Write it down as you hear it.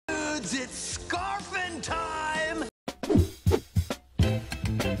goods, it's scarfing time!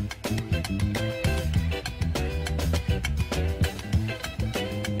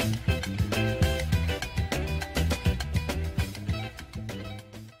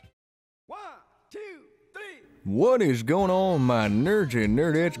 What is going on, my nerds and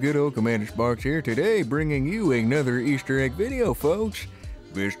nerdettes? Good old Commander Sparks here today, bringing you another Easter egg video, folks.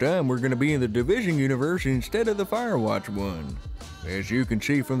 This time we're going to be in the Division universe instead of the Firewatch one. As you can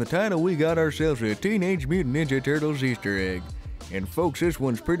see from the title, we got ourselves a Teenage Mutant Ninja Turtles Easter egg. And folks, this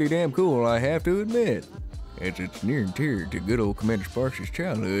one's pretty damn cool, I have to admit, as it's near and dear to good old Commander Sparks'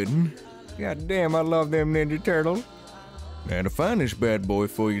 childhood. God damn, I love them Ninja Turtles. Now, to find this bad boy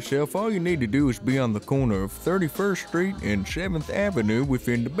for yourself, all you need to do is be on the corner of 31st Street and 7th Avenue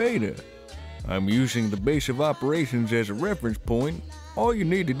within the beta. I'm using the base of operations as a reference point. All you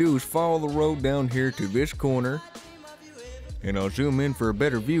need to do is follow the road down here to this corner, and I'll zoom in for a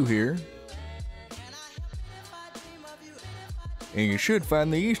better view here. And you should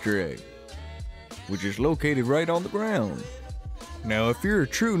find the Easter egg, which is located right on the ground. Now, if you're a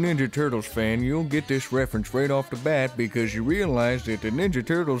true Ninja Turtles fan, you'll get this reference right off the bat because you realize that the Ninja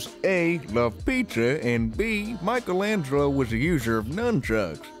Turtles A, love pizza, and B, Michelangelo was a user of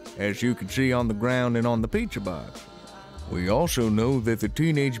nunchucks, as you can see on the ground and on the pizza box. We also know that the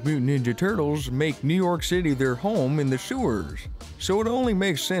Teenage Mutant Ninja Turtles make New York City their home in the sewers, so it only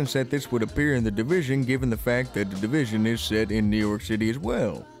makes sense that this would appear in the Division given the fact that the Division is set in New York City as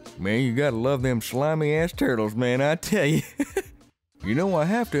well. Man, you gotta love them slimy ass turtles, man, I tell you. You know, I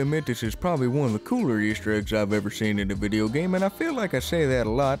have to admit this is probably one of the cooler Easter eggs I've ever seen in a video game, and I feel like I say that a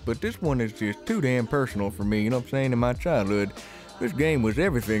lot, but this one is just too damn personal for me, you know what I'm saying? In my childhood, this game was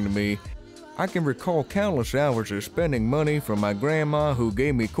everything to me. I can recall countless hours of spending money from my grandma who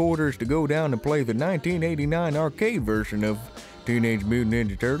gave me quarters to go down and play the 1989 arcade version of Teenage Mutant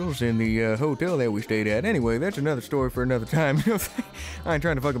Ninja Turtles in the hotel that we stayed at. Anyway, that's another story for another time, you know what I'm saying? I ain't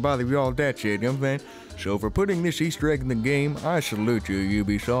trying to fucking bother you all with that shit, you know what I'm saying? So for putting this Easter egg in the game, I salute you,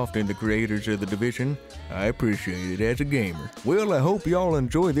 Ubisoft and the creators of the Division. I appreciate it as a gamer. Well, I hope y'all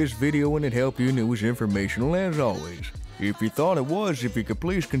enjoy this video and it helped you and it was informational as always. If you thought it was, if you could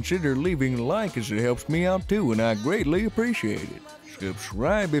please consider leaving a like as it helps me out too, and I greatly appreciate it.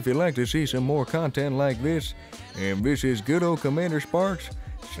 Subscribe if you'd like to see some more content like this. And this is good old Commander Sparks,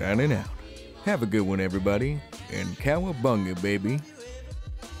 signing out. Have a good one, everybody, and cowabunga, baby.